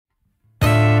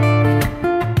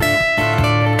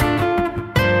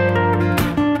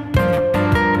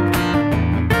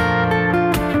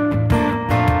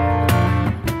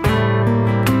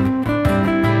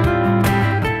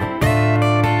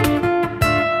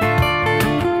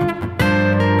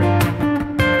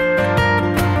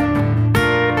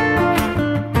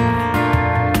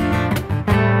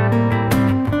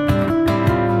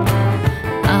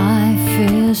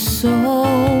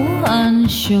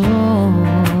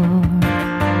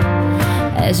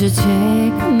as you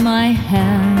take my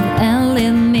hand and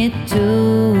lead me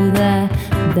to the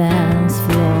dance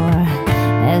floor.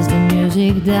 As the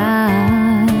music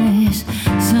dies,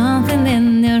 something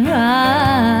in your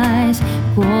eyes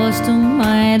calls to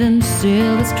mind and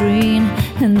still the screen,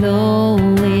 and all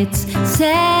it's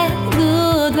said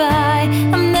goodbye.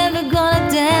 I'm never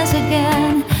gonna dance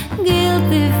again.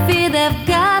 Guilty feet have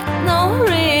got no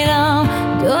rhythm,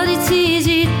 though it's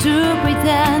easy to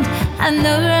pretend. I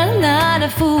know you're not a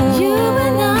fool. You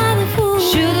were not a fool.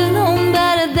 Should've known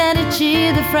better than to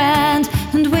cheat a friend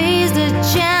and waste the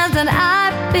chance that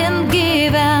I've been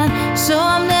given. So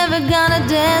I'm never gonna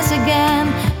dance again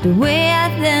the way I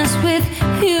dance with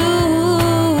you.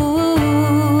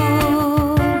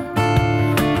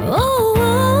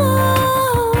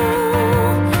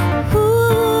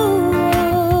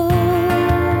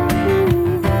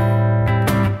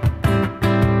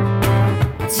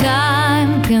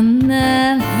 Time can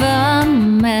never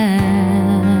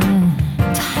mend.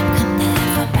 Time can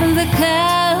never And the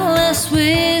careless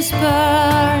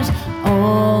whispers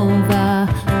of a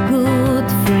good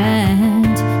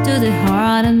friend to the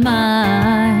heart and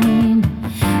mind.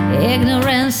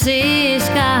 Ignorance is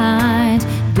kind.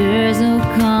 There's no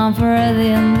comfort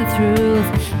in the truth.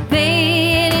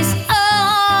 Pain is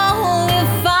all we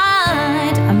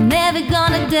find. I'm never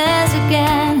gonna dance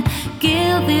again.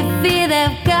 Guilty feet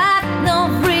have got no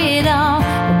freedom,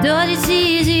 though it's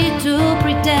easy to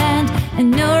pretend.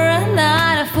 And you're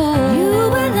not a fool. You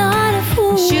were not a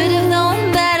fool. Should've known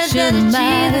better than to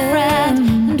cheat a friend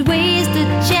and waste the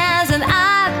chance that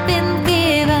I've been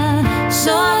given.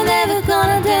 So I'm never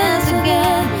gonna dance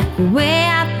again the way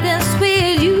I dance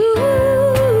with you.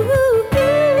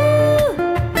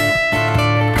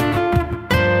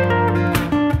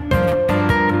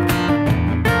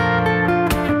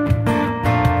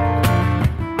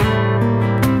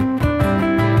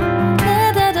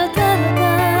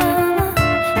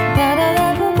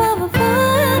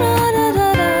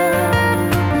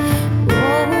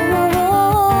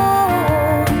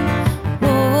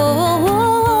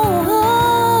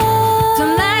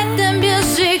 Tonight the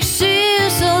music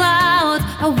seems so loud.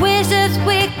 I wish that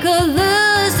we could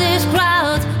lose this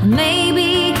crowd.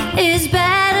 Maybe it's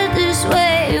better this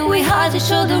way. We heart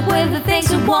each other with the things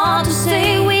we want to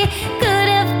say. We could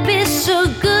have been so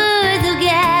good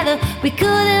together. We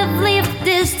could have lived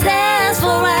this dance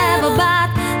forever. But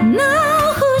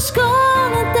now who's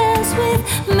gonna dance with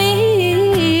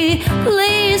me?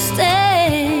 Please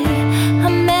stay.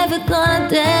 I'm never gonna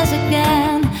dance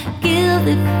again.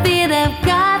 Guilty feet